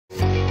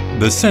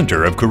The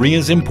center of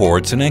Korea's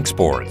imports and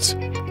exports.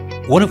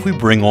 What if we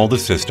bring all the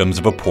systems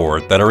of a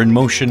port that are in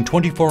motion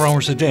 24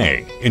 hours a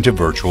day into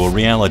virtual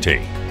reality?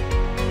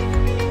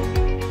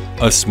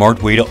 A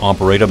smart way to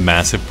operate a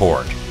massive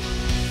port,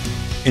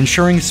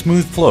 ensuring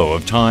smooth flow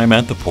of time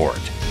at the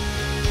port.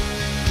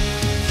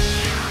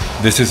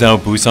 This is how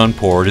Busan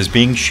Port is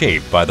being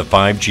shaped by the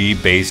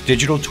 5G-based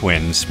digital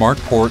twin smart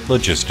port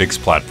logistics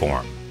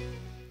platform.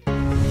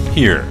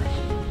 Here,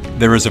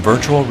 there is a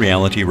virtual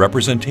reality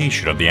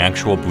representation of the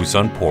actual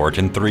Busan Port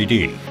in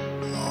 3D.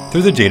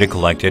 Through the data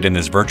collected in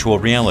this virtual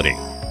reality,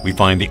 we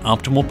find the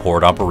optimal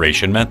port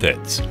operation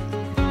methods.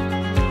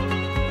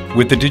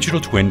 With the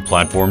digital twin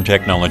platform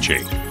technology,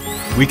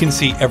 we can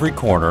see every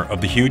corner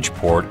of the huge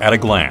port at a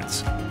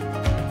glance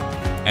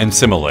and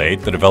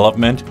simulate the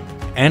development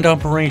and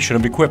operation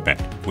of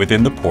equipment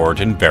within the port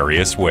in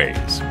various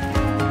ways.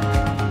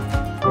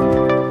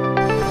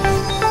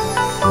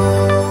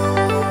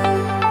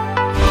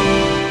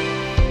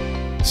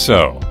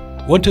 So,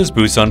 what does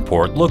Busan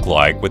Port look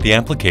like with the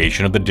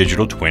application of the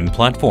digital twin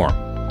platform?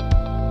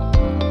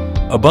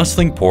 A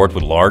bustling port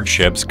with large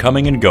ships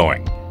coming and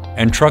going,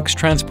 and trucks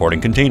transporting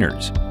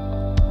containers.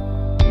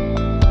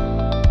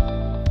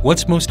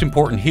 What's most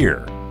important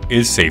here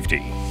is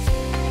safety.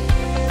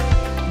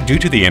 Due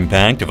to the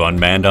impact of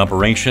unmanned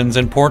operations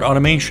and port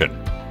automation,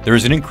 there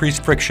is an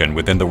increased friction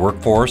within the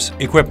workforce,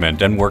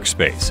 equipment, and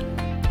workspace.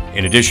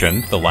 In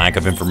addition, the lack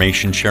of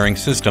information sharing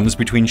systems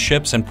between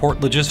ships and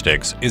port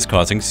logistics is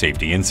causing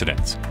safety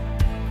incidents.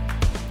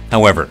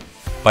 However,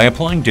 by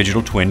applying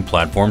digital twin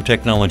platform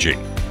technology,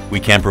 we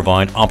can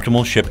provide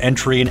optimal ship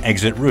entry and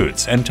exit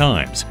routes and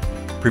times,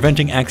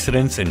 preventing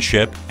accidents in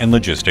ship and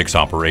logistics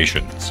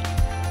operations.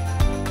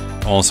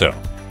 Also,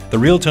 the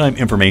real-time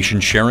information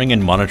sharing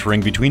and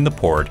monitoring between the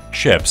port,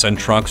 ships, and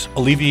trucks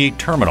alleviate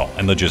terminal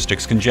and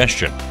logistics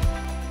congestion,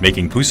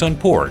 making Busan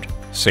Port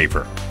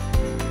safer.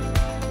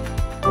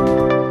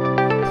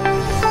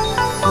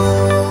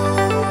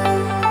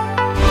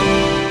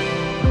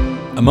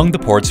 Among the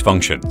port's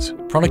functions,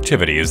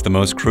 productivity is the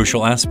most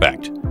crucial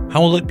aspect. How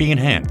will it be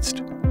enhanced?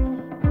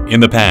 In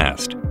the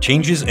past,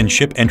 changes in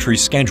ship entry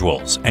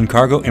schedules and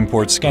cargo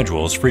import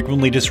schedules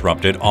frequently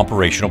disrupted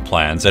operational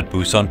plans at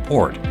Busan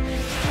Port,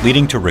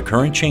 leading to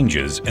recurrent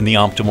changes in the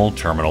optimal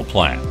terminal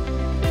plan.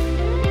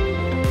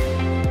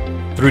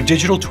 Through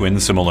digital twin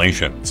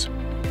simulations,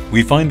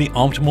 we find the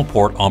optimal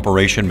port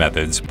operation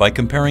methods by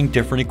comparing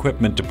different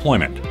equipment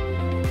deployment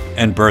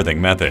and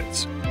berthing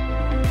methods.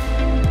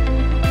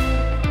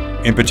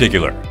 In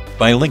particular,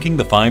 by linking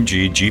the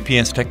 5G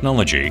GPS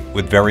technology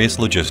with various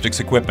logistics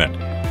equipment,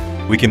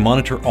 we can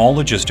monitor all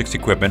logistics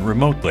equipment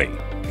remotely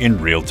in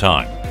real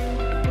time.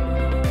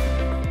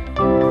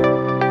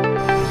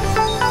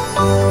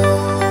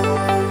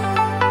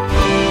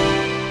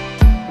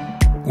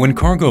 When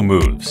cargo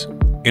moves,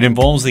 it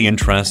involves the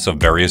interests of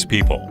various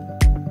people.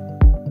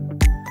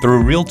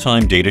 Through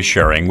real-time data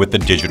sharing with the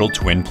digital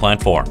twin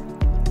platform,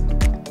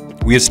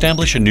 we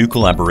establish a new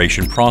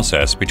collaboration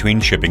process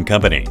between shipping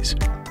companies,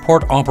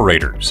 port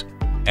operators,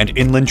 and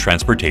inland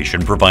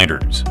transportation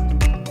providers.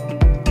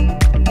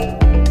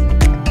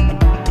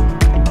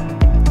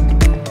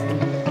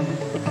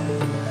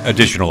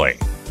 Additionally,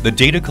 the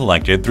data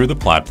collected through the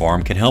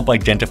platform can help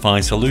identify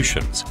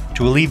solutions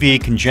to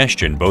alleviate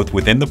congestion both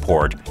within the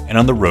port and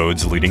on the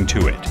roads leading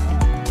to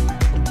it.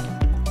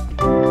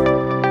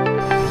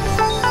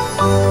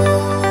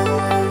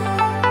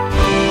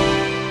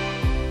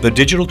 The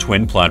digital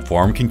twin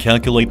platform can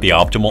calculate the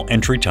optimal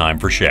entry time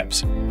for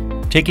ships,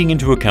 taking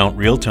into account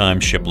real-time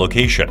ship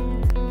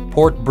location,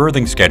 port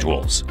berthing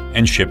schedules,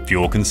 and ship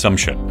fuel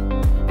consumption.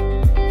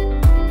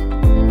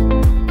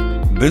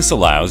 This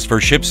allows for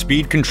ship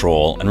speed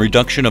control and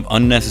reduction of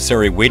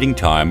unnecessary waiting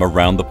time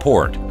around the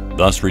port,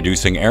 thus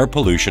reducing air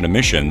pollution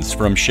emissions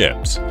from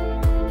ships.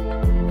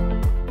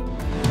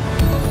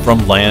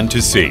 From land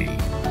to sea,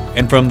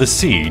 and from the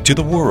sea to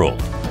the world,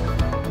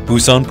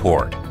 Busan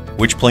Port,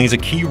 which plays a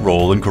key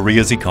role in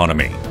Korea's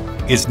economy,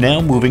 is now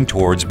moving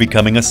towards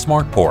becoming a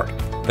smart port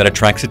that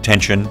attracts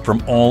attention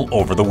from all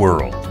over the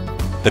world.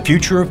 The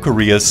future of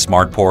Korea's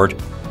smart port,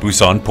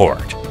 Busan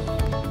Port.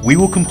 We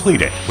will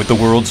complete it with the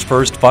world's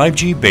first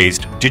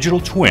 5G-based digital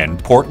twin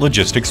port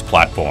logistics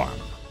platform.